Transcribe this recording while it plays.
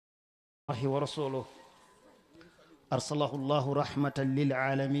الله ورسوله أرسله الله رحمة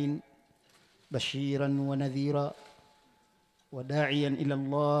للعالمين بشيرا ونذيرا وداعيا إلى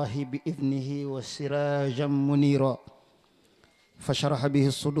الله بإذنه وسراجا منيرا فشرح به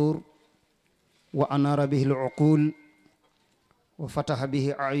الصدور وأنار به العقول وفتح به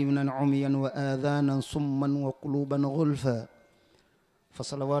أعينا عميا وآذانا صما وقلوبا غلفا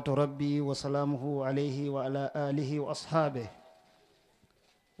فصلوات ربي وسلامه عليه وعلى آله وأصحابه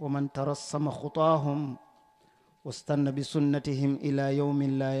ومن ترسم خطاهم واستنى بسنتهم إلى يوم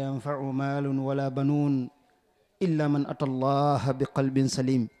لا ينفع مال ولا بنون إلا من أتى الله بقلب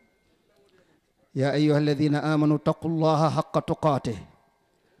سليم يا أيها الذين آمنوا اتقوا الله حق تقاته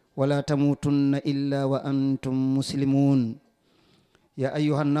ولا تموتن إلا وأنتم مسلمون يا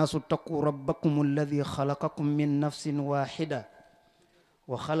أيها الناس اتقوا ربكم الذي خلقكم من نفس واحدة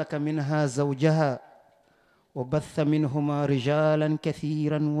وخلق منها زوجها وبث منهما رجالا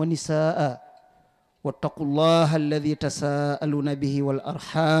كثيرا ونساء واتقوا الله الذي تساءلون به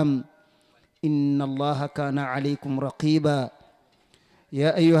والأرحام إن الله كان عليكم رقيبا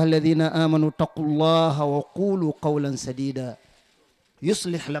يا أيها الذين آمنوا اتقوا الله وقولوا قولا سديدا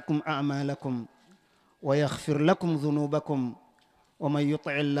يصلح لكم أعمالكم ويغفر لكم ذنوبكم ومن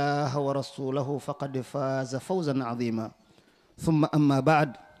يطع الله ورسوله فقد فاز فوزا عظيما ثم أما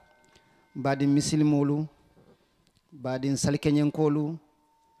بعد مسلمولو بعد سالكني كولو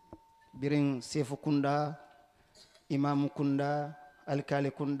birin sefu kunda imamu kunda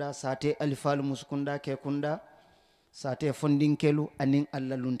alkali kunda sate alifalu muskunda ke kunda sate fondinkelu anin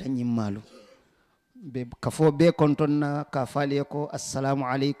alla lunta nyimmalu be kafo be kontonna ka faliye ko assalamu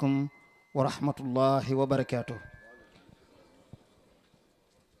alaikum wa rahmatullahi wa barakatuh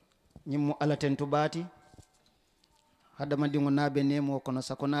nyimmu ala tentu bati hadama dingo nabe nemo kono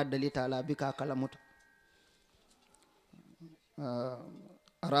sakona dalita ala bika kalamuto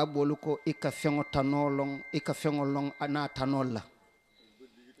arabolu ko ika fengo tanolong ika fengo long ana tanolla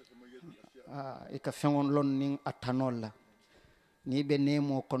ika fengo lon ning atanolla ni be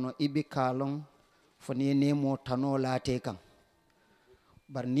nemo kono ibi kalong foni nemo tanola te kan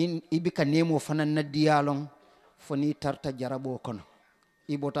bar nin ibi ka nemo fanan na diyalong foni tarta jarabo kono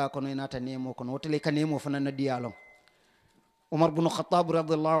ibota kono inata nemo kono wotele ka nemo fanan na diyalong Umar bin Khattab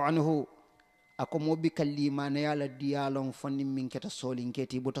radhiyallahu anhu ako mobi kallimane yala diyalon fonni min keta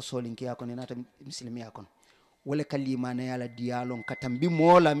solinketi bota solinki yakon nata muslimi yakon wala kallimane yala diyalon katambi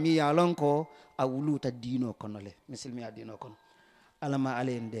mola mi yalon ko awuluta dino kono le muslimi adino kono alama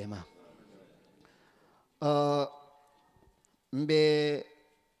alen dema mbe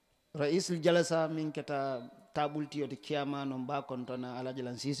raisul jalasa min keta tabulti yote kiyama no ba kon tona ala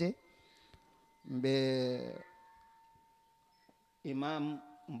jalan sise mbe imam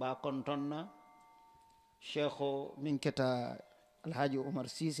ba kon tonna Cheikho min keta alhaji Omar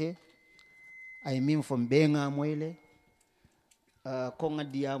Ceesay ay min fo benga moyle ko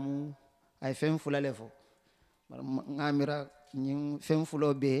ngadiyamu ay fen fulale fo ngamira nyin fen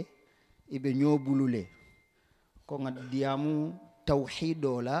fulo be ibe nyobulule ko ngadiyamu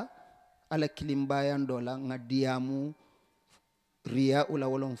tawhidola ala kilimbayan dola ngadiyamu riya ula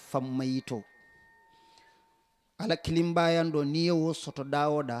wolon fammayito ala kilimbayan do niyo soto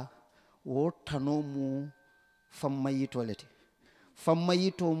dawoda wo tanomu fammayito lete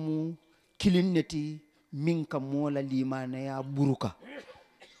fammayito mu kilinneti minka mola limana ya buruka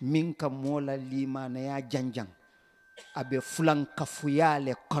minka mola limana ya janjang abe fulan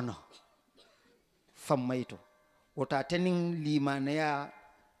kafuyale kono fammayito wota tenin limana ya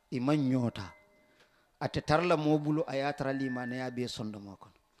imanyota ate tarla mobulu ayatra limana ya be sondomo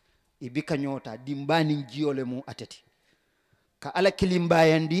kono ibika nyota dimbani jiole mu ateti ka ala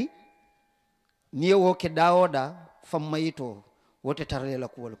kilimbayandi niye woke dawoda fammayito wote tarlela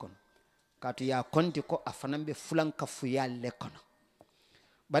kuwol kono katu ya konti ko afanambe fulan kafuyalle kono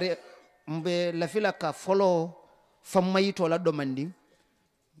bari mbe lafila ka folo fammayito la domandi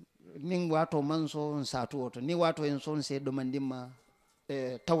ning wato manso satu woto ni wato en son se domandi ma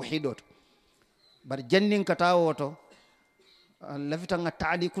tawhidot bari jannin ka tawoto lafita nga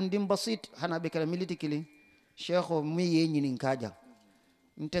ta'likun dim basit hana be kala militi kilin sheikho mi yenyinin kaja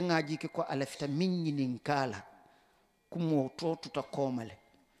ntengaji ke ko alafita minyinin kala kumo to tuta komale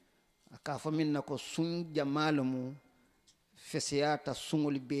aka faminna ko sun jamalumu fesiyata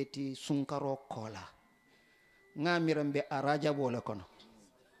sungul beti sunkaro kola ngamirambe araja bola kono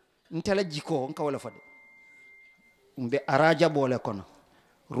ntela jiko nka wala fade mbe araja bola kono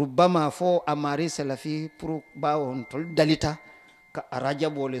rubama fo amari salafi pour bawon tol dalita ka araja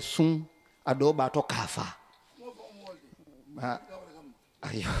bole sun ado ba to kafa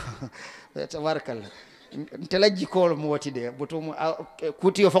ayo tabarakallah ntela jikol mo wati de botum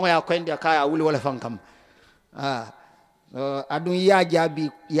kuti yo fango ya ko ndi kaya wuli wala fankam adun ya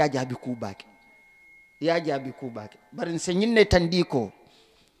jabi kubake ya jabi kubake barin se nyinne tandiko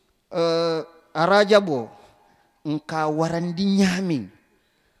arajabo nka warandi nyamin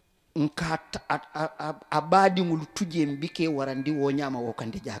nka abadi ngul tuje mbike warandi wo nyama wo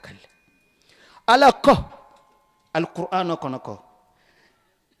kande jakal ala ko alquran kono ko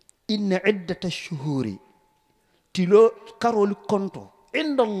inna iddata ash-shuhuri tilo karol konto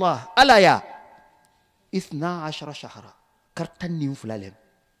inda Allah ala ya 12 shahra kartan nin fulalem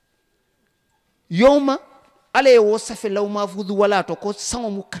yawma ala wo safe law mafudhu wala to ko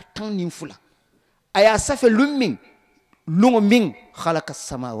sangu kartan nin fula aya safe lummin lungo min khalaqa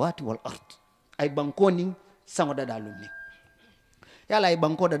as-samawati wal ard ay banko nin sango dada lummin yala ay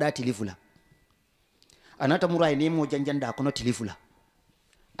banko dada tilifula anata muray ni mo janjanda kono tilifula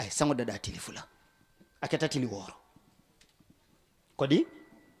ay sango dada tilifula akata tiliworo kodi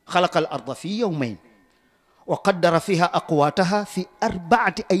khalaqa al-ardha fi yawmayn wa qaddara fiha aqwataha fi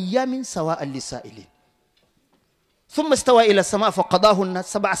 4 ayamin sawa'an lis-sa'ilin thumma istawa ila as-sama' fa qadahunna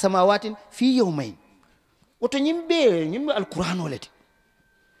 7 samawatin fi yawmayn woto nyimbe al-qur'an walati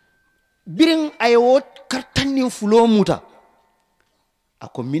birin ayo kartanni fulo muta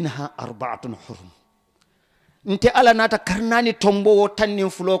ako minha 4 hurum nte ala nata karnani tombo wo tanni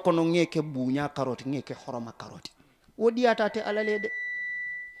fulo kono ngeke bunya karoti ngeke horoma karoti wodi ata te ala lede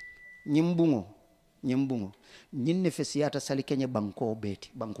nyimbugo nyinne fesiyata Salikenni banko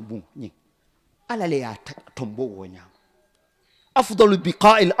beti banko bungo nyi ala le ata tombo wo nya afdalu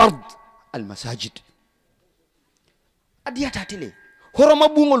biqa'il ard al masajid adiyata tele horoma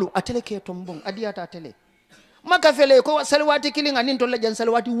bungolu atele ke tombong adiyata tele maka fele ko salwati kilinga nin to la jan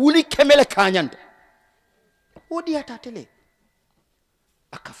salwati wuli kemele kanyanta wodiyata tele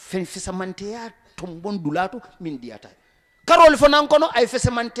aka fen fisamante ya tombon dulato min diyata karol fonan kono ay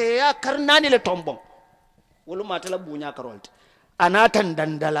fisamante ya karnani le tombon wolu matala bunya karol anatan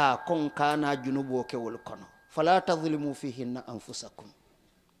dandala kon kana junubo ke wol kono fala tadhlimu fihinna anfusakum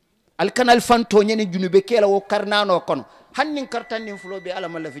alkanal fanto nyene junube kela wo karnano kono hannin kartannin fulobe ala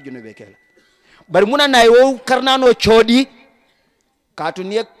malla fi junube kela bari muna nay wo karnano chodi katu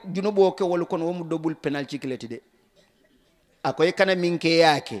ni junubo ke wol kono wo mu dobul penalty kileti de akoy kana minke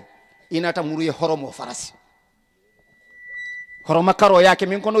yake inata muru ye horomo farasi horoma karo yake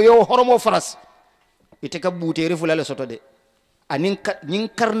min kono yo horomo farasi iteka butere fulale soto de anin nin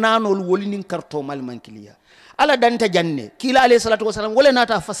karnano woli nin karto mal mankiliya ala danta janne kila alayhi salatu wasalam wala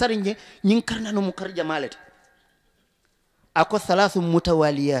nata fasarinje nin karnano mu kar jamalati ako 3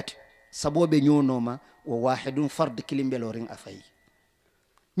 mutawaliyat sabobe nyonoma wa wahidun fard kilimbelorin afay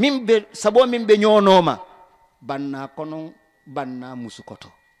mimbe sabo mimbe nyonoma banna kono banna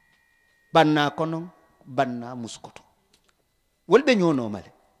musukoto banna kono banna musukoto wolbe nyonoma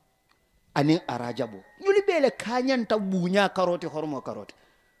le anin arajabo nyuli bele kanyanta bunya karoti hormo karoti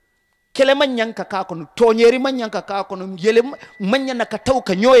kele manyanka ka kono tonyeri manyanka ka kono yele manyana ka taw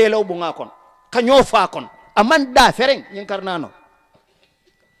ka nyoyelaw bu nga kono ka nyofa kono aman da fereng nyin karnano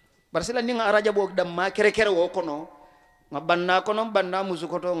barsila ninga arajabo dam ma kere kere wo kono ngabanna kono banna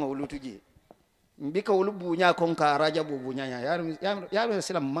musukoto ngawlutuji mbika wulu bunya kon ka arajabo bunya ya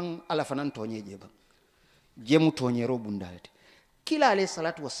silam man ala fanan tonyeje ba jemu tonyero bundalete kila alayhi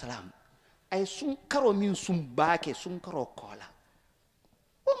salatu wassalam ay sun karo min sun bake sun karo kola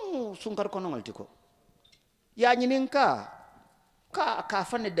sun kar kono ngaltiko ya nyinin ka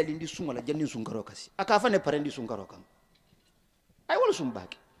fanne dalindi sun wala jannin sun karo kasi aka fanne parendi sun karo kam ay wala sun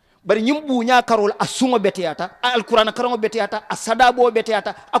bake bari nyimbu nya karol asungo beteyata alquran karango beteyata asadabo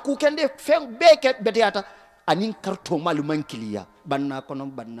beteyata aku kende fen beke beteyata anin karto maluman kiliya banna kono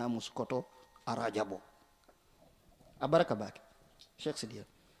banna muskoto arajabo abaraka bake Sheikh Sidia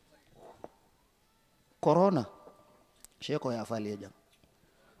corona sheko ya fali jam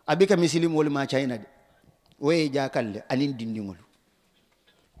abika muslim wol ma China de waye jakalle anin dindingol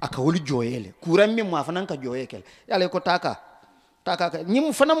aka wol joyele kuran min ma fanan ka joyekel yale ko taka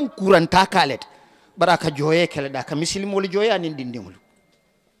nyim fanam kuran takalet baraka joyekel da ka muslim wol joya anin dindingol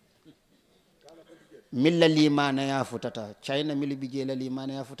milla limana ya futata China mili bijela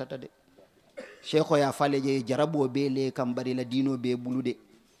limana ya futata de sheko ya fali je jarabo bele kambari la dino be bulude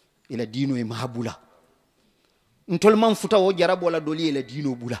ila dino e mahabula ntol man futa wo jarabo la doli ila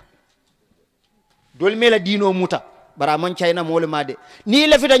dino bula dol mela dino muta bara man China mole made ni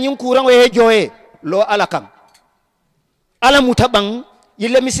la fita nyin kuran we joye lo alakam ala muta bang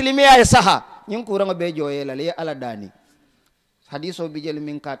yille muslimi ay saha nyin kuran be joye la le ala dani hadiso bi jel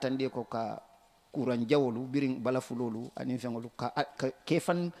min ka tande ko ka kuran jawlu biring bala fulolu anin fengolu ka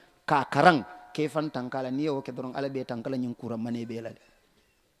kefan ka karang kefan tankala ni o ke doron ala be tankala nyin kura mane be la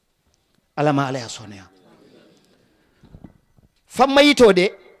ala ma ala ya sonya famma yitode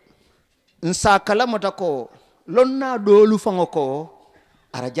nsa kala mota ko lonna dolu fango ko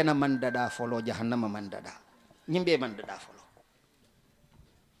arajana man dada folo jahannama man dada nyimbe man dada folo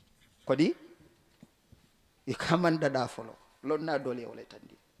kodi ika man dada folo lonna dole wala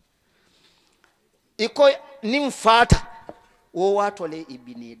tandi iko nim fata wo wato le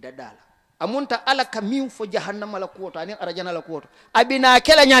ibini dadala amunta ala kamin fo jahannama la kuoto ani arajana la kuoto abina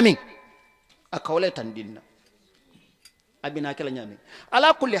kala nyamin akawle tandinna abina kala nyamin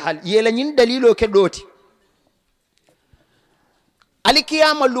ala kulli hal yela nyin dalilo ke doti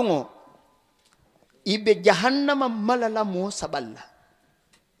alikiyama lungo ibe jahannama malala mo saballa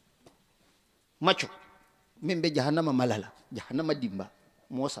macho min be jahannama malala jahannama dimba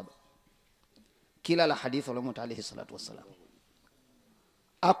mo saballa kila la hadith wala muta alayhi salatu wassalam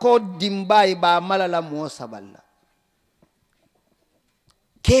ako dimbai ba malala mo saballa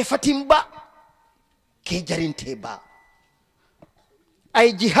ke fatimba ke jarinte ba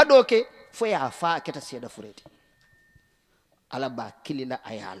ay jihado ke fo ya fa keta seda fureti ala ba kilila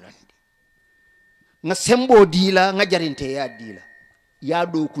ayalondi nga sembo dila nga jarinte ya dila ya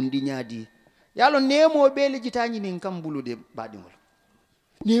do kundi nyaadi yalo nemo bele jitani nin kambulude badingol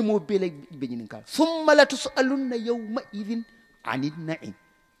nemo bele beñinin kala summa la tusalunna yawma idhin anin na'im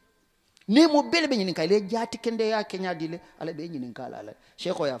nemo bele beñinin kala le jati kende ya kenya dile ala beñinin kala ala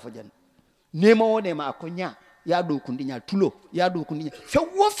sheko ya fajan nemo wone ma ko nya ya do kundi nya tulo ya do kundi nya fe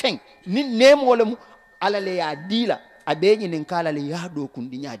wo fen ni nemo le mu ala le ya dila a beñinin kala le ya do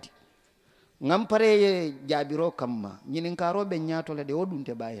kundi nyaadi ngam pare jabiro kamma ñinin karo be nyaato le de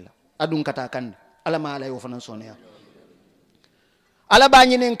wodunte bayila adun kata kan ala ma ala yo fanan sonya ala ba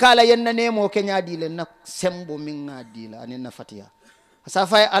ñinin kala yenna nemo kenya dile na sembo min ngadila anen na fatiya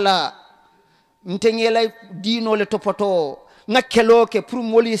safa ala ntengela dino le topoto ngakeloke pour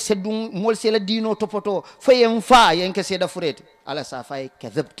moli sedum mol sela dino topoto fayem fa yenke seda furete ala safa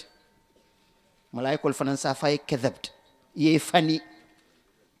kadhabt malaikol fanan safa kadhabt ye fani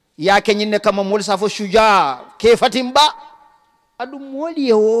ya kenyine kama mol safo shuja ke fatimba adu moli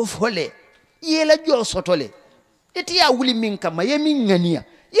ye wo fole yela jo sotole eti ya wuli min kama ye min ngania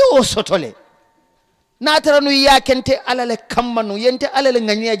ye wo sotole na taranu ya kente alale kammanu yente alale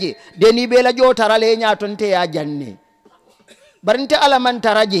nganiaje deni bela jo tarale nyatonte ya janne barinte ala man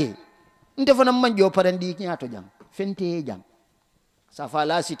taraje nte fana man jo parandi nyato jang fente jang safa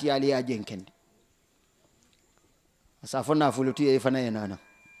la siti ali ya jenkende safa na fuluti e fana yenana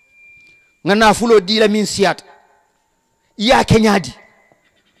ngana fulo dila min siat ya kenyadi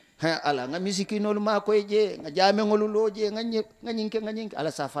ha ala nga misikino ma ko je nga jame ngoluloje nganyinke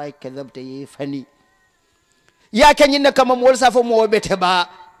ala safa kadhabte ye fani ya kenyine kama mol safo mo bete ba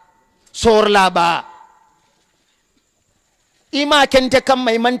sorla ba ima kente kam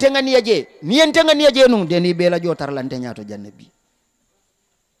may man tengani yaje niente ngani yaje nu deni bela jotar lante nyato jannabi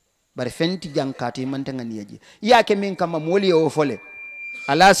bari fenti jankati man tengani yaje ya ke min kama moli o fole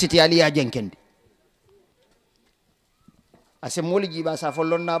ala siti ali ya jenkendi ase moli jiba sa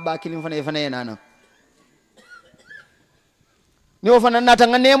follon na ba kilim fana yenana ni o fana nata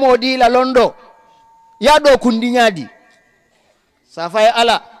nganemo di la londo ya do kundi nyaadi safay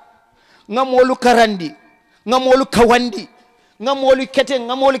ala ngamolu karandi ngamolu kawandi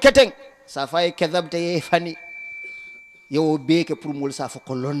ngamolu keteng safay kadhabta ye fani yo beke pour mol safa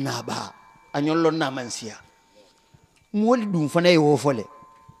ko lonna ba anyon lonna mansia moli dum fana yo fole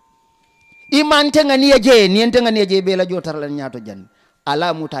iman tengani yaje ni tengani yaje be la jotar la nyaato jan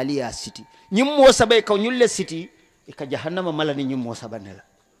ala mutaliya siti nyim mo sabay kaw nyulle siti e ka jahannama malani nyim mo sabanela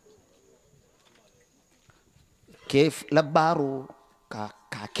kef labaru ka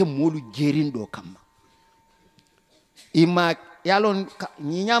ke molu jerindo kamma ima yalon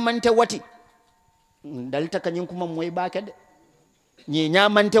ni nyamante wati dalta kanyin kuma moy bakede ni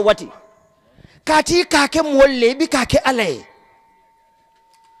nyamante wati kati ka ke molle bi ka ke alay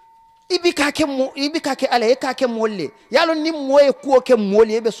ibi ka ke alay ka ke molle yalon ni moy ko ke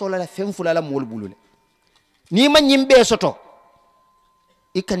molle be sola la fen fulala mol bulule ni man nyimbe soto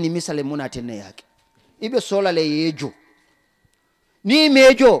ikani misale munatene yake ibe sola le yejo ni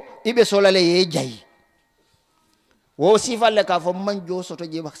mejo ibe sola le yejay wo sifal le ka fo manjo soto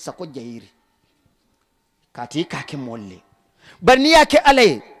je sako jayiri kati ka ke molle barni yake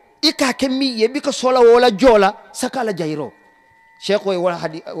alay ikake mi yebi ko sola wala jola sakala jayro sheikh way wala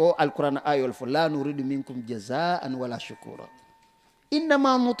hadi o alquran ayol la nuridu minkum jazaan wala shukura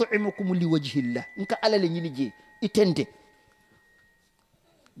inma nut'imukum liwajhi llah nka alale nyini je itende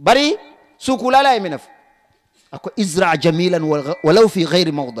bari sukula la minaf ako izra jamilan walau fi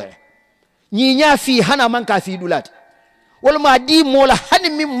ghairi mawdi' ni nya fi hana man ka fi dulat wala ma di mola hani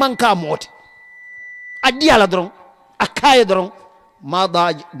min man ka mot adi ala dron akay dron ma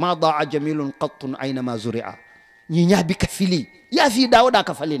da jamilun qattun aina ma zuri'a ni nya bi ka fili ya fi dawda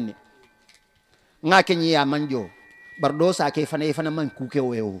ka falinni ngake ni ya manjo bardo sa ke fana man kuke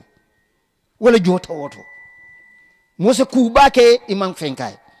wewo wala jota woto musa kuba ke imam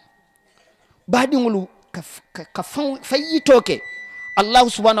fenkay badi ngulu ka fayitoke Allah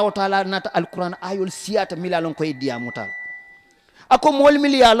subhanahu wa ta'ala nata alquran ayol siyata milalon ko idiya mutal ako mol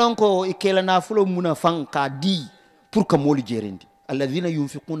miliyalon ko ikela na fulo muna fanka di pour que mol jerendi alladhina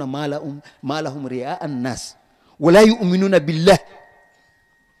yunfiquna malahum ri'a an-nas wala yu'minuna billah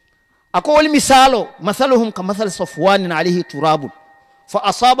ako wal misalo mathaluhum kamathal safwanin alayhi turabun fa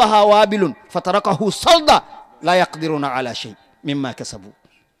asabaha wabilun fatarakahu salda la yaqdiruna ala shay mimma kasabu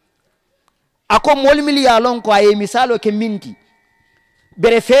ako mol miliyalon ko ay misalo ke minti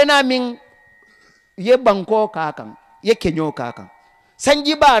bere fena min ye banko kakan ye kenyo kakan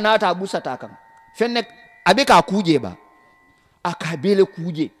sanji ba na ta busa takan fenne abe ka kuje ba aka bele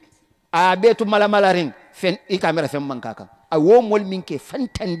kuje abe to malamalarin fen i kamera fen man kakan awo mol min ke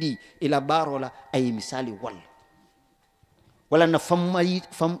fantandi ila barola ay misali wala na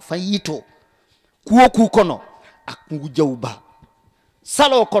fayito ku kono aku jawba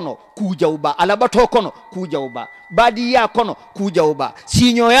salo kono ku jawba alabato kono ku jawba badiya kono ku jawba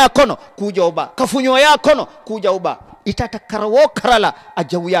sinyo ya kono ku jawba kafunyo ya kono ku jawba itata karawo karala a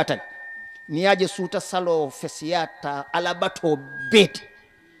jawiyatan niyaje suta salo fesiyata alabato bet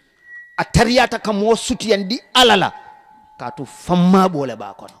a tariyata kamo sutiyandi alala katu famma bole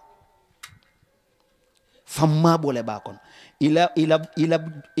ba kono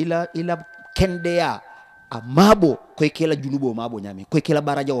ila kendeya a mabo koy kela junubo mabo nyami koy kela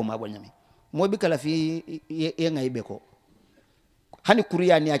baraja o mabo nyami mobi kala fi ye ngaybe ko hani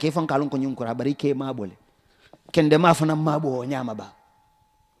kuriya ni ake fan kalon ko nyum ko bari ke mabole kende ma fana mabo o nyama ba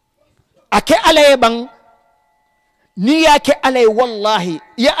ake alaye bang ni yake alaye wallahi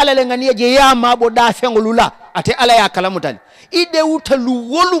ya alale ngani je ya mabo da fengolula ate alaya kalamutan ide wuta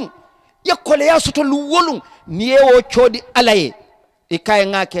lu wolum ya kole ya soto lu wolum ni e o chodi alaye e kay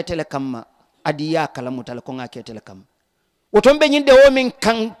ngake tele kamma adiya kalamutal ko ngake tele kam wotombe nyinde o min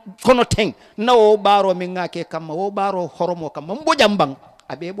kan kono ten na o baro min ngake kam o baro horomo kam mbo jambang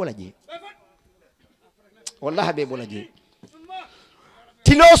abe bolaje wallahi abe bolaje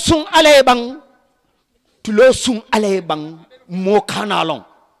tilo sun ale bang mo kanalon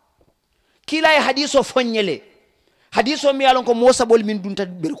kila e hadiso fonyele hadiso mi alon ko mosa bol min dunta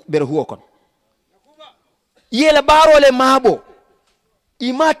ber huwo kon yela baro le mabo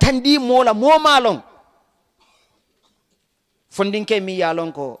ima tandi mola mo malon fondinke mi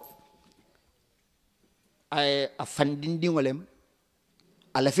yalon ko ay a fandindi ngolem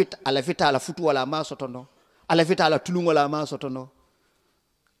ala fita ala futu wala ma sotono ala fita ala tulungo wala ma sotono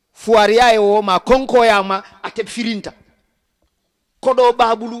fuariya e o ma konko ya ma ate firinta kodo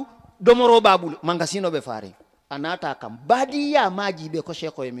babulu domoro babulu mangasino be fare anata kam badiya maji be ko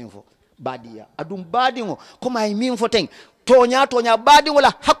sheko e minfo badiya adum badingo ko may minfo ten tonya badi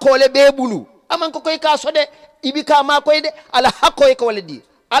wala hakole be bulu aman ko koy ka sode ibika ma koy de ala hakoy ko wala di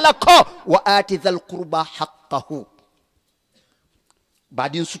ala ko wa ati dhal qurba haqqahu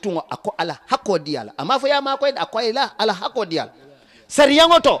badin sutungo ako ala hakko di ala ama fo ya ma koy da koy la ala hakko di ala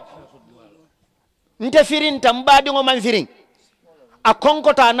sariyango to nte firin tambadi ngo man firin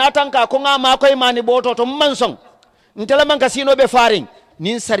akonko ta natanka ko ngama koy mani boto to mansong ntela man kasino be faring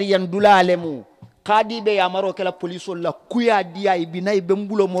nin sariyan dulale mu kadi be ya maro kala police la kuya dia ibinai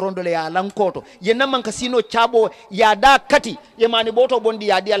bembulo morondo le ya lankoto yenna man kasino chabo ya da kati ye mani boto bondi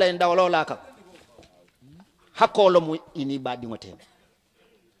ya dia la enda wala ka hakolo mu ini badi ngote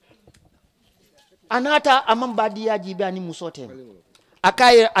anata amam badi ya jibe ani musote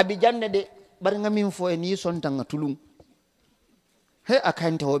akaye abijanne de bar ngamin fo en yi son tanga tulung he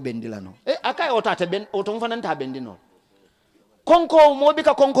akante o bendilano akaye otata ben oton fananta bendino konko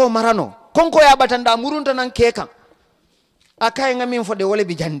mobika konko marano konko ya batanda murunta nan kekan akaye ngamin fo de wole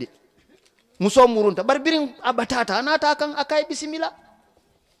bijande muso murunta bar birin abatata anata kan akaye bismillah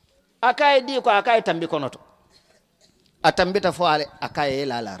akaye di ko akaye tambi konoto atambita fo ale akaye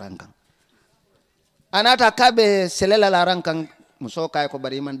la rankan anata kabe selela la rankan muso kay ko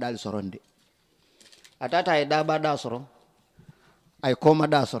bari man dal soronde atata ay daba da soron ay koma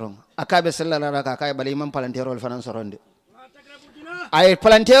da soron akabe selela raka kay bari man palanterol fanan soronde ay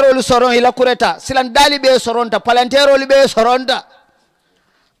palanterol soron ila kureta silan dali be soronta palanterol be soronta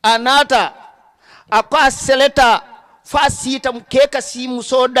anata akwa seleta fasita keka si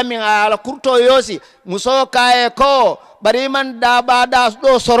muso dami ala kurto yosi muso kay ko bari man daba da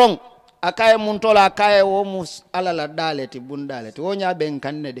do soron akaye muntola akaye wo mus alala daleti bundaleti wonya ben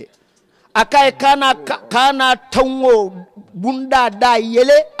kanne de akaye kana tanwo bunda da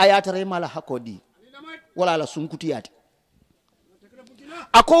yele ayatare mala hakodi wala la sunkutiyati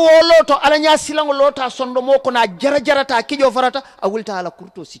ako woloto ala nya silango lota sondo moko na jarajarata kijo farata awulta ala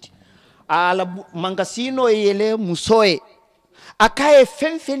kurto siti ala mangasino yele musoe akaye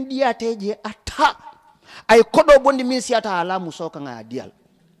fenfen diateje ata ay kodo bondi min siata ala musoka nga dial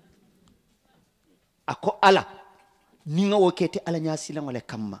ako ala ninga wokete ala nya silango le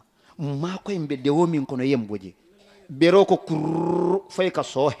kamma mako embe dewo min kono yemboje bero ko kur fay ka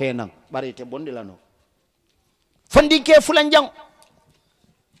so henan barite bondi lano fandike fulanjang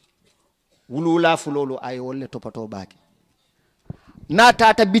wulula fulolo ay wolle topato baake na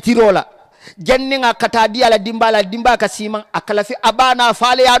tata bitirola janninga kata diala dimba ka siman akala fi abana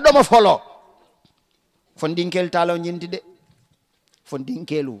faale ya doma folo fondinkel talo nyindi de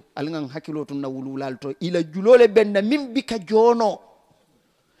fondinkelu alngan hakilo tunna wululal to ila julole benna mimbika jono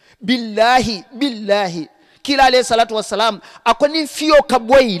billahi kila alayhi salatu wassalam akoni fiyo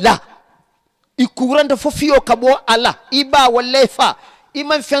kaboyla ikuranta fo fiyo kabo ala iba wallefa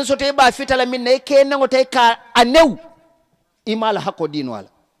iman fenso te ba fitala min ne ke nango te ka anew imala hako dino ala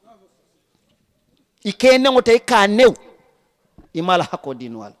ike nango te ka anew imala hako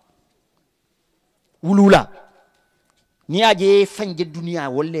dino ala wulula ni aje fanje duniya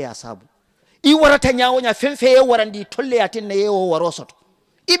wolle ya sabu i warata nyaawo nya fenfe warandi tolle atinne yewo warosoto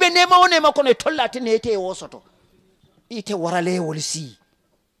ibe nema wone makono tolle atinne te wosoto ite warale wolisi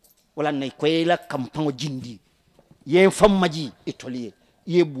wala nay koyla kampango jindi ye fammaji itoliye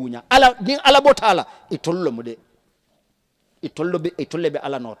ye bunya ala din ala botala itollo mude itolle be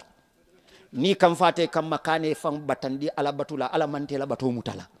ala noto ni kam fate kam makane fam batandi ala batula ala mantela bato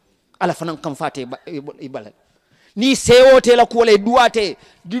mutala ala fanan kam fate ibala ni sewote la ko le duate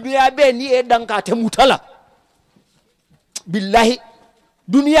dunya be ni e danka te mutala billahi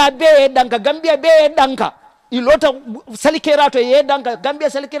dunya be e danka gambia be e danka ilota salikerato ye danka gambia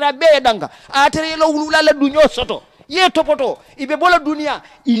salikera be e danka atere lo wulula la dunyo soto ye topoto ibe bola dunia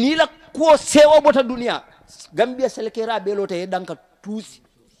inila ko sewo bota dunia gambia salikera be lota ye danka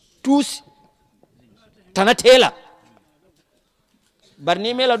tusi tanatela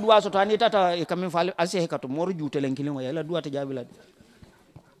barni mela duwa soto ani tata e kamin fali ase hekato moru jutelen kilingo yela duwa tajabila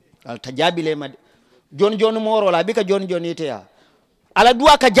al tajabile mad jon moro la bika jon ite ya ala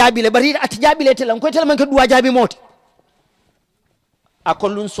duwa ka jabile bari atijabile telan ko telan man ka duwa jabi moti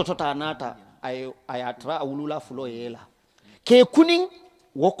akollun soto ta nata ayatra awulula fulo yela ke kunin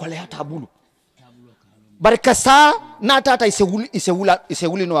wokole ata bulu barka sa nata ta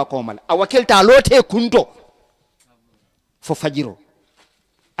isewuli no akomal awakelta lote kunto fo fajiro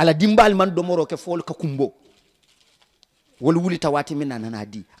ala dimbal man do moro ke fol ka kumbo wol wuli tawati min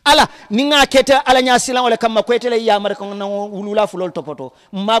nanadi ala ninga kete ala nya silan wala kam ko tele yamar ko na wulula fulol topoto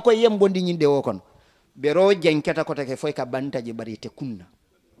ma ko yembondi nyinde wo kon bero jenketa ko take foy ka bantaje barite kunna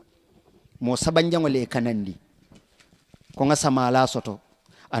mo sabanjango le kanandi ko nga samala soto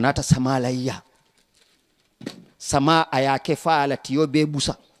anata samala ya sama aya ke faala tiyo be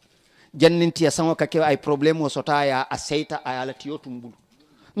busa janninti ya sango ka ke ay problème o sota ya aseita ayala tiyo tumbulu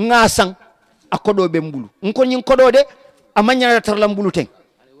ngasan akodo be mbulu nko nyin kodo de amanya tarla mbulu ten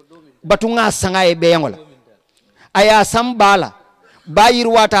batu ngasan ay be yangola aya sambala bayir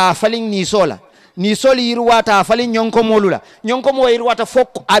wata falin ni sola ni soli yirwata falin nyonko molula nyonko mo yirwata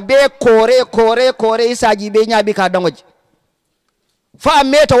fok abe kore isaji be nyabi ka dangoji fa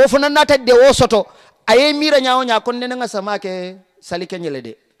meta wo funan nata de wo soto aye mira nyaawo nya kon nenga samake Salikenni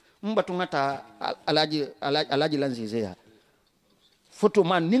lede mbatu ngata alaji lanzize ya foto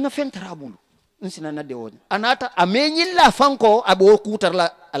man ninga fentarabulu nsina na de wonya anata amenyilla fanko abo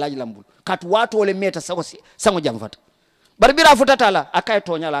kutarla alaji lambulu kat watu ole meta sango jamfata barbira futatala akay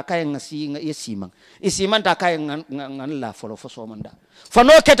tonyala akay ngasi yesiman isiman ta akay ngan la folo foso manda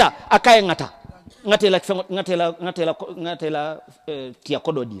fano keta akay ngatela tia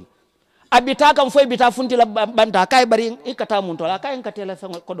kodo dil abita kam foy bita funti la banta akay bari ikata mun to akay ngatela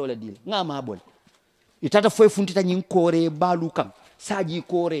kodo le dil ngama bol itata foy funti ta nyin kore balu kam saji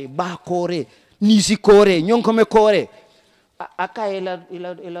kore ba kore nisi kore nyonkome kore akay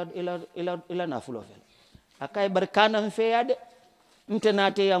ila na fulo fel akay barkana feyade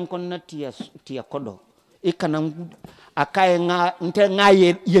ntenate yankon na tia kodo ikana akay nga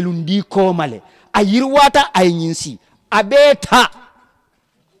yelundi ko male ayirwata aynyinsi abeta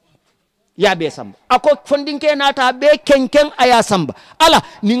ya be samba ako fondinke nata be kenken aya samba ala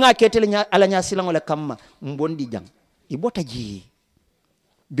ninga ketele ala nya silango le kamma mbondi jang ibota ji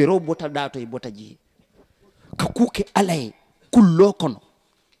bero bota dato ibota ji ka kuke alay kullo kono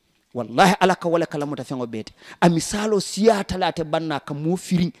wallahi ala ka wala kala muta fengo beti a misalo siyata late banna ka mo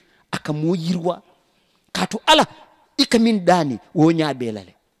firin aka mo yirwa kato ala ika min dani wo nyaabe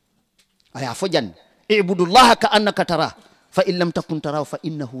lale aya fo jan ibudullaha ka annaka tara fa in lam takun tara fa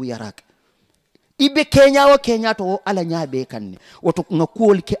innahu yarak ibe kenya to ala nyaabe kanne woto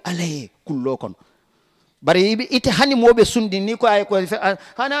ngakol ke alaye kullo kon bari ibe ite hani mobe sundinni ko ay ko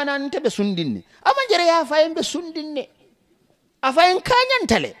hanana nte be sundinni ama jere ya fayembe sundinne afayen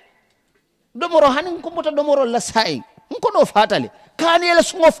kanyantale domoro hanin ko mota domoro la sai ko no fatale kani la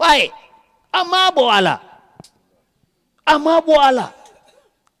sumo faye amabo ala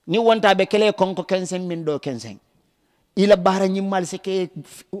ni wonta be kele konko kensen min do kensen ila bara nyimmal seke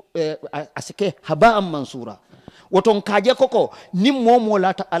aseke haba am mansura woton kaje koko ni momo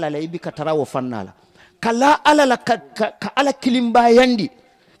lata ala lay bi ka tarawo fannala kala ala la ka ala kilimba yandi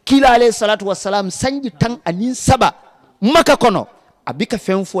kila alayhi salatu wassalam sanji tan anin saba maka kono abika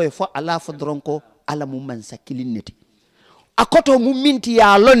fenfo e fo ala fo dronko ala mum man sakilinneti akoto mum minti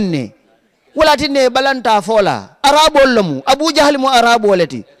ya lonne wala tinne balanta fola arabol lamu abu jahl mu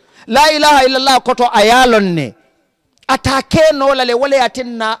arabolati la ilaha illallah koto ayalonne atake no lale wala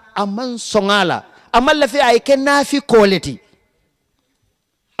yatinna aman songala amalla fi ay kenafi koleti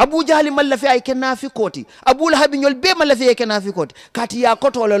abu jahl malla fi ay kenafi koti abu lahab nyol be malla fi ay kenafi koti kati ya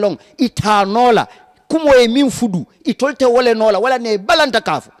koto le long itanola kumo e min fudu itolte wole nola wala ne balanta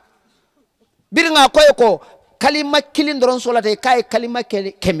kafu biringa koy ko kalima kilin doron solate kay kalima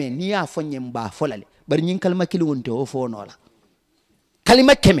keme niya fonye mba folale bari nyin kalima kilin wonte o fonola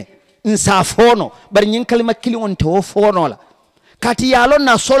kalima keme nsa fono bari nyin kalima kilin wonte o fonola kati yalo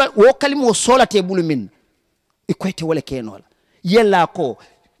na sola wo kalimo solate bulumin ikoyte wala kenola yella ko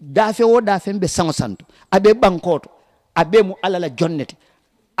dafe wo dafe be sango santo abe bankoto abe mu alala jonnete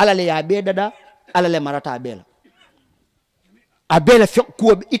alala ya be dada alale marata abela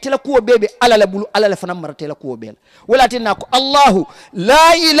kuwa itela kuwa bebe alala bulu alala fana marata la kuwa bela wala tinna ko Allahu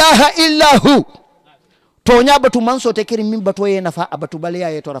la ilaha illa hu to nyabatu manso te kiri min bato ye nafa abatu baliya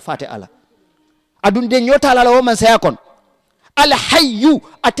ye to rafate ala adun de nyota ala wo man sayakon al hayyu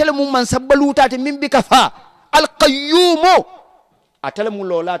atela mum man sabbaluta te min bika fa al qayyum atela mu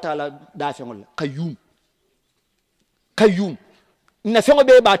lola taala dafe ngol qayyum na fengo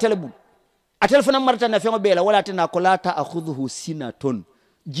be ba atela bulu atel fana marta na fengo bela wala tana kolata akhudhu sinatun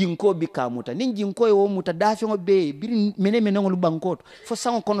jinko bikamuta nin jinko yo muta da fengo be bir mene ngol bankoto fo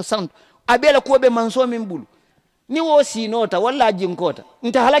sango kono santo abela ko be manso min bulu ni wo sinota wala jinkota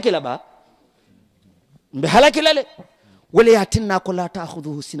nta halakila ba mbe halakila le wala yatinna kolata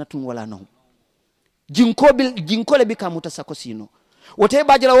akhudhu sinatun wala no jinko le bikamuta sako sino wote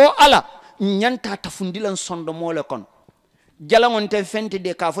bajira wo ala nyanta tafundilan sondo mole kon jalangon te fenti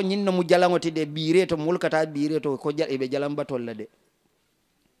de ka fo nyinna mu jalangoti de bireto mulkata bireto ko be jalamba tolla de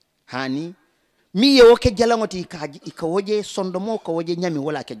hani mi yewo ke jalangoti kaji ka woje sondomo ko woje nyami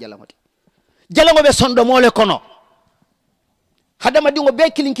wala ke jalangoti jalango be sondomo le kono hadama dingo be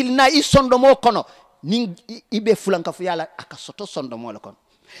kilinkili na i sondomo kono nin ibe fulanka fu yala aka soto sondomo le kono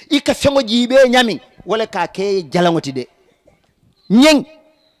ika fengo jibe nyami wala ka ke jalangoti de nyeng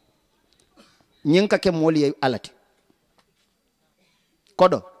ka ke moli alati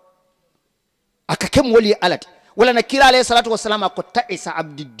kodo aka kem woli alati wala na kila alayhi salatu wassalam ko ta'isa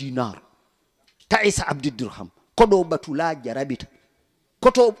abdid dinar ta'isa abdid dirham kodo batula jarabita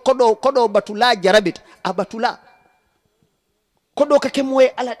kodo batula jarabita abatula kodo ka kem woy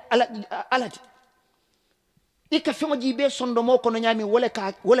alati ika fimo jibe sondo mo kono nyami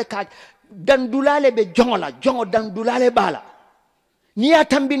wala ka dandulale be jongo dandulale bala niya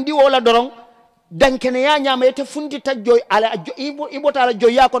tambindi wala dorong dankene ya nyama yete fundi ta joy ala ibota ala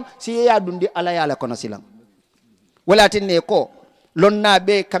joy yakon si ya dundi ala yala kono silam wala tinne ko lonna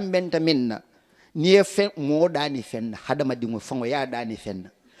be kambenta minna ni fe modani fenna hadama dingo fango ya dani fenna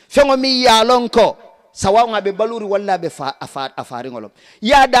fengo mi ya lonko sawa ngabe baluri walla be afari ngolom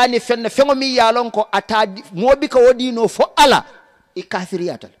ya dani fenna fengo mi ya lonko atadi mobi ka wodi no fo ala e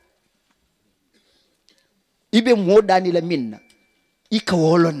kafiriyatal ibe modani la minna ika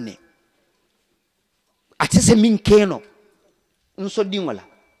wolonne atese min keno nso dingola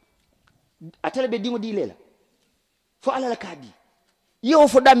atele be dingo dilela fo ala la kadi yo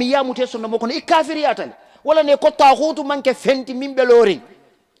fo dami ya mute sonno moko ne kafiri atale wala ne ko taxutu manke fenti min be lori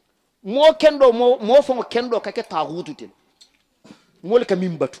mo kendo mo fo kendo kake taxutu tel mol ka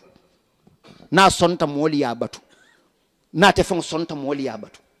min batu na sonta moli ya batu na te fon sonta moli ya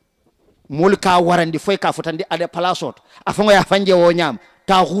batu mol ka warandi foy ka fotandi ade palasot afango ya fanje wo nyam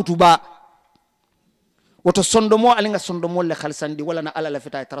taxutu ba woto sondomo alinga sondomo le khalsandi wala na ala la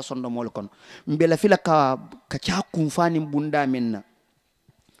fita tara sondomo le kon mbela fila ka cha kumfani bunda minna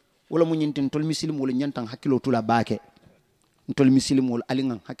wala mu nyintin tol muslimol nyantan hakilo tula baake tol muslimol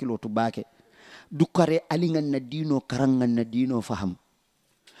alingan hakilo tu baake dukare alingan na dino karangan na dino faham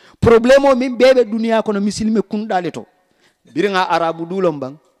problemo min bebe duniya kono muslime kundale to biringa arabu dulom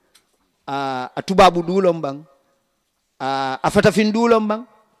bang a tubabu dulom bang a fatafin dulom bang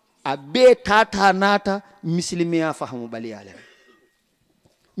a be tata nata muslimiya fahamu baliyala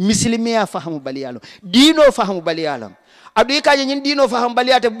misilimiya fahamu baliyalo dino fahamu baliyalo adu ikaje nyin dino fahamu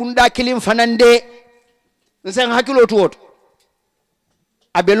baliyate bunda kilim fanande nsen hakilo tuwoto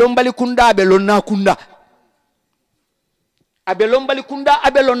abe lombali kunda abe lonna kunda abe lombali kunda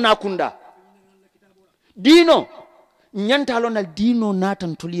abe lonna kunda dino nyanta lonal dino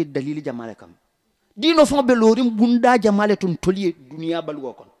natan toliye dalili jamale kam dino fon be lorim bunda jamale ton toliye duniya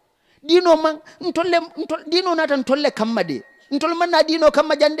balwo kon dino man dino natan tolle kamade ntol manna dino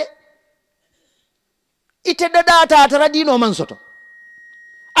kamma jande ite dada ta tara dino man soto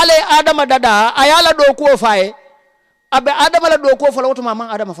ale adama dada ayala do ko faye abe adama la do ko folo woto mama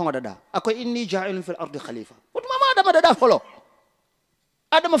adama fango dada akoy inni ja'ilun fil ardi khalifa woto mama adama dada folo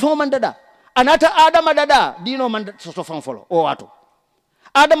adama fango man dada anata adama dada dino man soto fan folo o wato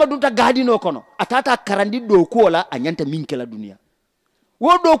adama dunta gadino kono atata karandi do ko la anyanta minkela dunia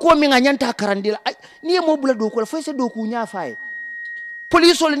wo do ko mi nganyanta karandila ni mo bula do ko fo se do ku nya faye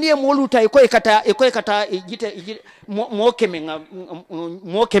police ol ni mo luta e koy kata jite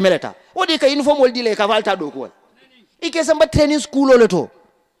mo kemeleta wodi ka uniform wol dile ka valta do ko ike samba training school ol to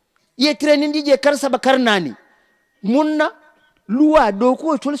ye training dije kar saba karnani munna luwa do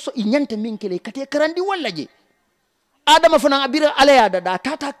ko tol so nyanta minkele kate karandi walla je adama fana abira alaya da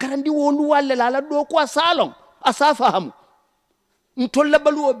tata karandi wondu walla la do ko salon asafa ham ntolla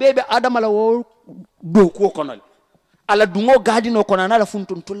baluwo bebe adama la wo do ko konol ala dungo gadino konana la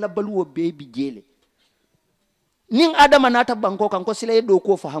funtu ntolla baluwo bebe jele nin adama nata banko kanko sile do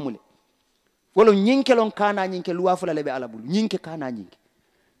ko fahamule wolo nyinkelon kana nyinke luwa fula lebe ala bulu nyinke kana nyinke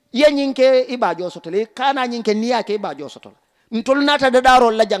ye nyinke ibajo sotole kana nyinke niyake ibajo sotola ntol nata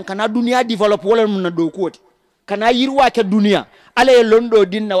dadaro la jankana dunia develop wala mun na do ko kana yirwa ke dunia ala e londo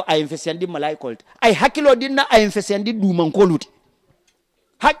dinna ay infesiyandi malaikol ay hakilo dinna ay infesiyandi duman koluti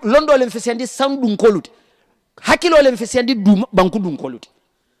londo le mfesiyandi sandun koluti hakilo le mfesiyandi banku dun koluti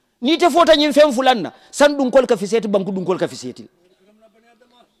ni te fota nyim fem fulanna sandun kol ka fiseti banku dun kol ka fiseti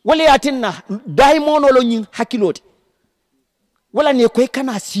wala yatinna daimono lo nyin hakiloti wala ne koy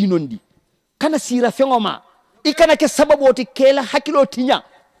kana sinondi kana sira fengoma ikana ke sababoti kela hakiloti nya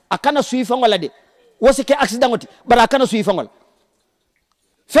akana suifa ngala de wosi ke accident bara kana suifa ngala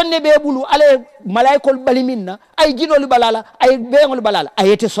fenne be bulu ale malaikol baliminna ay jinol balala ay beengol balala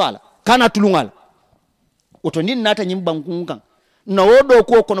ayete swala kana tulungal oto nin nata nyim bankungan na wodo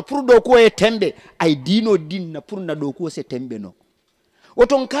ko kono pour do ko e tembe ay dino dinna pour na do ko se tembe no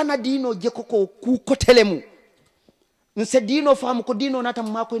oto kana dino jeko ko ku kotelemu nse dino fam ko dino nata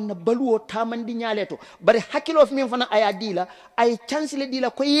mako na baluwo tamandi nyaleto bare hakilo min fana aya dila ay chancele dila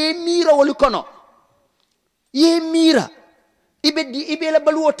ko ye mira woli kono ye mira ibe la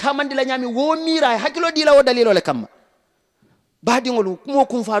baluwo tamandi la nyami wo mira hakilo dila wo dalilo le kamma badi ngolu kumo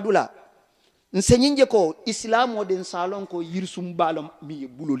kum fadula nsenyinje ko islam o den salon ko yirsum balom mi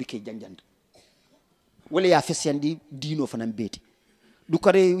buloli ke janjanda wala ya fesiyandi dino fanan beti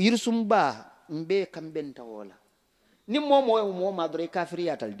dukare yirsum ba mbe kambenta wala ni mo madre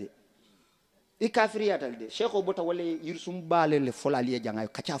kafiriyatal de e kafiriyatal de cheikh bota wala yirsum bale le folali jangay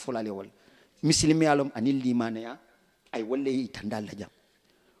kacha folali wala muslimi alom anil limane ya ay walle tandal la jam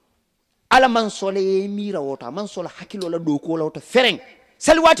ala man sole mira wota man sole hakilo la do ko la wota fereng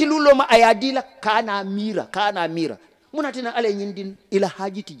salwati lulo ma ayadila kana mira munatina ala nyindin ila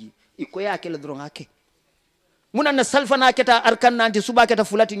hajitiji iko yake la dronga ke munana salfana keta arkan nanti suba keta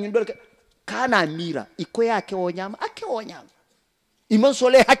fulati nyindol ke kana mira iko yake o nyama ake o nyama iman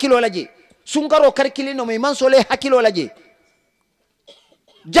sole hakilo la je sungaro karkilino mo iman sole hakilo la je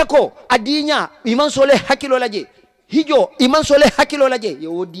jako adinya iman sole hakilo la je hijo iman sole hakilo la je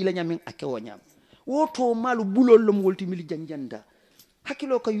yo dila nyamin ake o nyama woto malu bulol lom wolti mili janjanda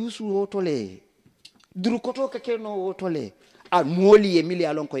hakilo ka yusu wotole durukoto ka keno wotole a moli e mili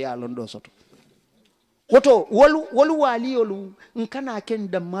alon ko ya londo soto woto wolu wali yolu nkana ken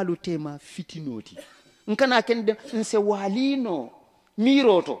da malu tema fitinoti nkana ken de nse walino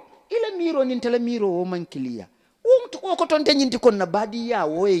miroto ila miro nin tele miro o mankiliya o ko ton tenyinti kon na badiya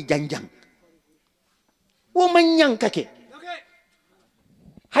wo e janjang o manyan kake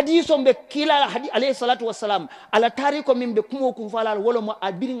hadiso mbe kila alayhi salatu wassalam ala tariko mimbe kumo kumfala wala mo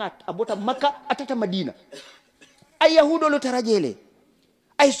abiringa abota makka atata madina ay yahudo lo tarajele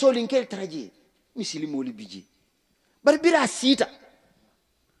ay solinkel taraje misilimo li biji barbira sita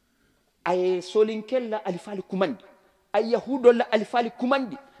ay solinkella alifali kumandi ay yahudolla alifali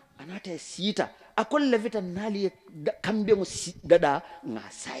kumandi anata sita akolla vita nali kambe mo dada nga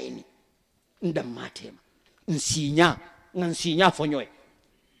sayni ndam matema nsinya nsinya fonyoy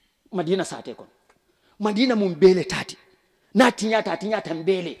madina sate kon madina mum bele tati na tinyata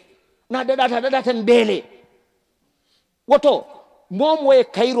mbele na dada tan mbele woto momo e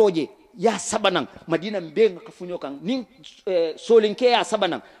kairoje ya sabanan madina mbenga kafunyo kan nin solinke ya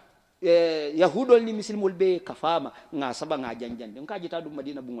sabanan yahudol ni muslimol be kafama nga saba nga janjande nka jita dum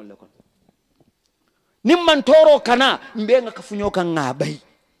madina bungol le kon nimman toro kana mbenga kafunyo kan nga bay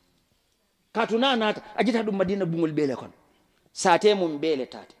katuna nata ajita dum madina bungol be le kon sate mum bele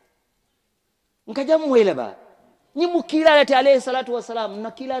tati nka jam wele ba ni mukila lati alayhi salatu wassalam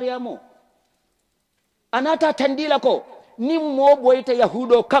na kilari amo anata tandila ko ni mo boyta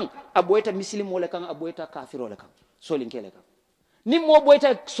yahudo kan aboyta muslimo le kan aboyta kafiro le kan solinke le kan ni mo boyta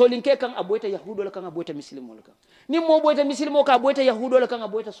solinke kan aboyta yahudo le kan aboyta muslimo le kan ni mo boyta muslimo ka aboyta yahudo le kan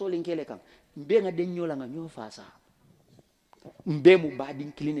aboyta solinke le kan mbe nga den nyola nga nyo fasa mbe mu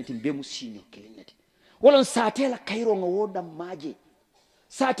badin kilineti mbe mu sinyo kilineti wolon satela kairo nga woda maje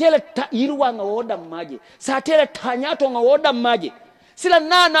satela ta yirwa nga woda maje satela tanyato nga woda maje sila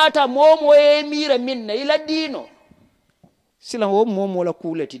nata momo e mira minna ila dino sila wo momo la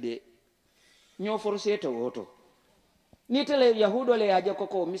kuleti de nyo forsete woto ni tele yahudo le aje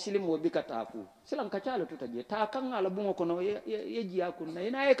koko muslimu bikata ku sila nkachala tutaje ta kan ala bungo kono yeji yakunna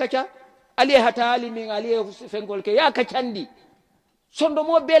ina e kacha ali hata ali min ali fengol ke ya kachandi sondo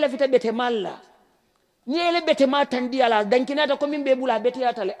mo bela fita bete malla nyele bete matandi ala dankinata ko min be bula bete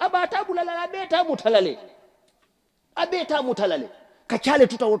yatale abata bulala la beta mutalale abeta mutalale kachale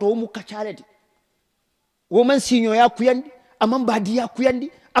tuta woto mu kachale di wo man sinyo ya kuyandi aman badi ya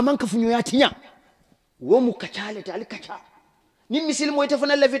kuyandi aman kafunyo ya tinya wo mu kachale ta ali kacha ni misilimo ite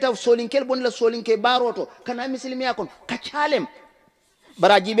fana levita solinkel bon la solinke baroto kana misilimi yakon kachalem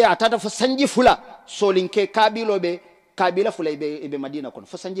barajibe atata fo sanji fula solinke kabila fula ibe madina kon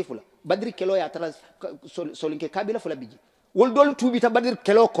fo sanji fula badri kelo ya tara solinke kabila fula biji wol dol tubita badri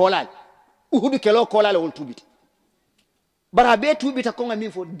kelo kolal uhudu kelo kolal wol tubita barabe tubita ko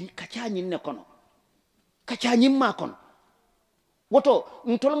ngami fo di kachanyin ne kono kachanyin ma kono woto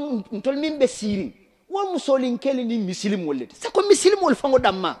ntol mimbe sirin wol musolinkeli ni muslim wollete sako muslim wol fango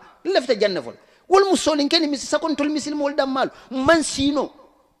damma lefta janna fol wol musolinkeli mis sako ntol muslim wol dammal man sino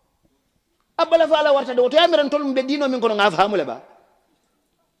abala fala warta do to yamiran tol mbe dino min kono nga famule ba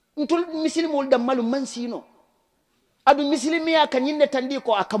ntol muslim wol dammal man sino adu muslimiya kan yinde tandi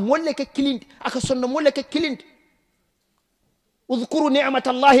ko aka molle ke kilinti aka sonno molle ke kilinti اذكروا نعمة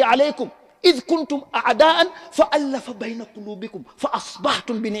الله عليكم إذ كنتم أعداء فألف بين قلوبكم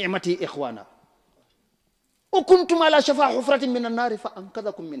فأصبحتم بنعمته إخوانا وكنتم على شفا حفرة من النار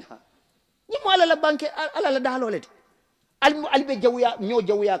فأنقذكم منها نمو على لبانك على لدهالو لدي albe jawya nyo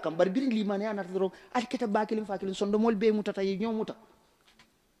jawya kam bar birin limane ana tadro al kita bakilin fakilin sondo mol be mutata yi nyo muta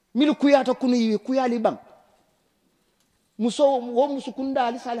mil kuyata kunu yi kuyali bang muso wo musukunda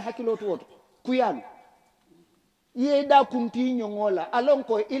ali sal hakilo to woto kuyali ye da kunti nyongola alon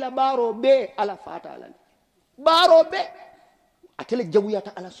ko ila baro be ala fata ala baro be atele jawya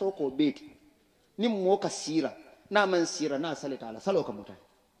ta ala soko beti nim mo ka sira na man sira na salita ala salo ka muta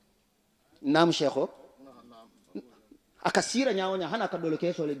nam shekho akasira nyawonya hana ka dolo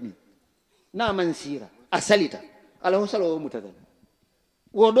keso ledni na man sira asalita ala ho salo muta dan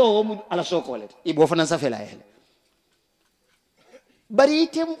wodo mu ala soko let ibo fana safela hele bari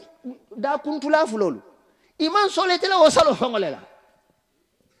tem da kuntula fulolu iman soletela o salo fangolela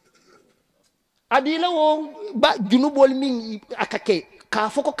adila wo ba junubol min akake ka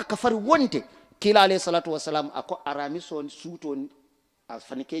foko ka kafari wonte kila alayhi salatu wassalam ako aramiso suto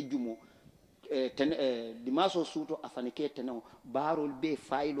afanike jumo dimaso suto afanike teno barol be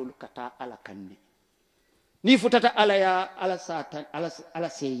failol kata ala kanne ni futata ala ya ala satan ala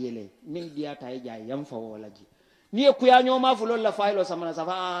seyele min diata ya yamfa wolaji ni ku ya nyoma fulol la failo samana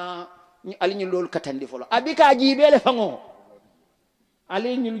safa ni aliñu lol katandi folo abika jibele fango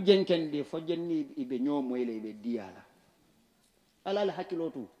aliñu jenkende fo jenni ibe nyomoyle ibe diala ala la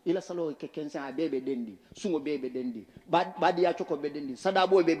hakilotu ila salo ke kensa bebe dendi sungo bebe dendi badi ya choko be dendi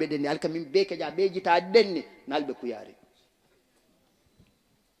sadabo bebe dendi alka min beke ja beji ta denni nalbe kuyari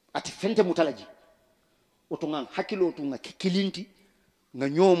ati fente mutalaji oto ngan hakilotu nga kilinti nga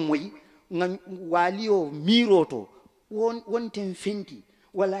nyomoy nga walio miroto wonten fenti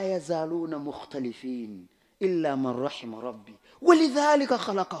ولا يزالون مختلفين إلا من رحم ربي ولذلك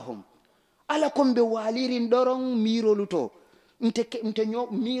خلقهم ألكم بوالير دورون ميرو لتو انت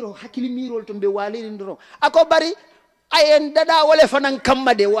نيو ميرو حكيلي ميرو لتو بوالير دورون أكو باري ayen dada wala fanan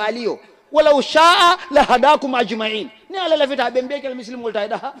kammade waliyo walau sha'a la hadakum ajma'in ni ala la fita be mbeke muslim ta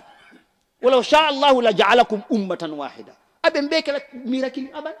da walau sha'a Allah la ja'alakum ummatan wahida abe mbeke miracle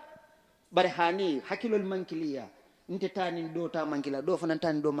aban bare hani hakilol mankiliya nte tani do ta mankila do fanan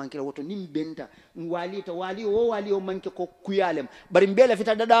tani do mankila woto nim benta wali o manke ko kuyalem bari mbele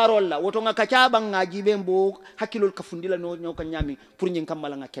fita dadarol la woto nga kacaba nga jibe mbo hakilol ka fundila no nyoka nyami pour nyin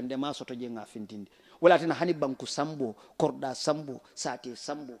kamala nga kende ma soto je nga fintindi wala tana hani banku sambo korda sambo sate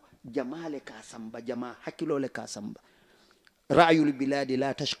sambo jamale ka samba jama hakilole ka samba ra'yul biladi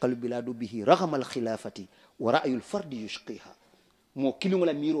la tashqal biladu bihi ragham al khilafati wa ra'yul fardi yushqiha mo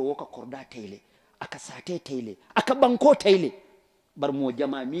kilungola miro woka korda tele aka sate tele aka banko tele bar mo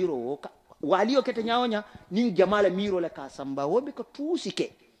jama miro woka waliyo kete nyawonya nin jamala miro la ka samba wobi ka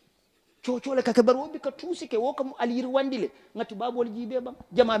tusike cocole ka bar wobi ka tusike woka aliri wandile ngati babol jibe bam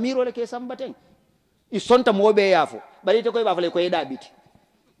jama miro la ke samba ten isonta mobe yafo bari te koy bafale koy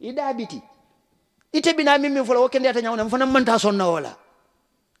idabiti ite bina mimmi fola wokende ata nyawna mfana manta sonna wala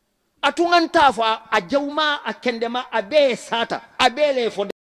atunganta fa a jawma a kendema a be sata a be le fo